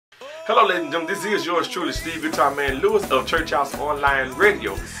Hello ladies and gentlemen, this is yours truly, Steve Guitarman Lewis of Church House Online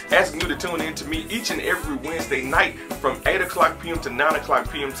Radio, asking you to tune in to me each and every Wednesday night from 8 o'clock p.m. to 9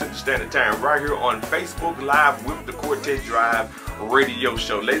 o'clock p.m. Central Standard Time right here on Facebook Live with the Quartet Drive radio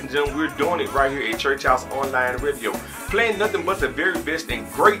show. Ladies and gentlemen, we're doing it right here at Church House Online Radio, playing nothing but the very best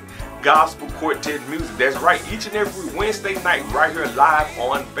and great gospel quartet music. That's right, each and every Wednesday night right here live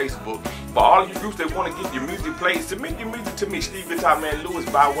on Facebook. For all you groups that want to get your music played, submit your music to me, Steve Guitarman Lewis,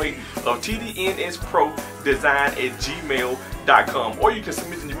 by way of tdnsprodesign@gmail.com, or you can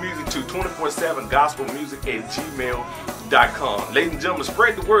submit your music to 247gospelmusic@gmail.com. Ladies and gentlemen,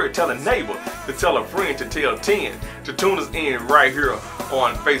 spread the word. Tell a neighbor to tell a friend to tell 10 to tune us in right here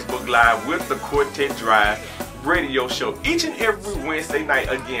on Facebook Live with the Quartet Drive radio show each and every Wednesday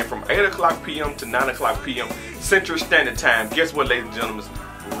night, again from 8 o'clock p.m. to 9 o'clock p.m. Central Standard Time. Guess what, ladies and gentlemen?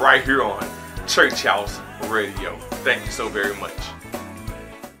 Right here on Church House Radio. Thank you so very much.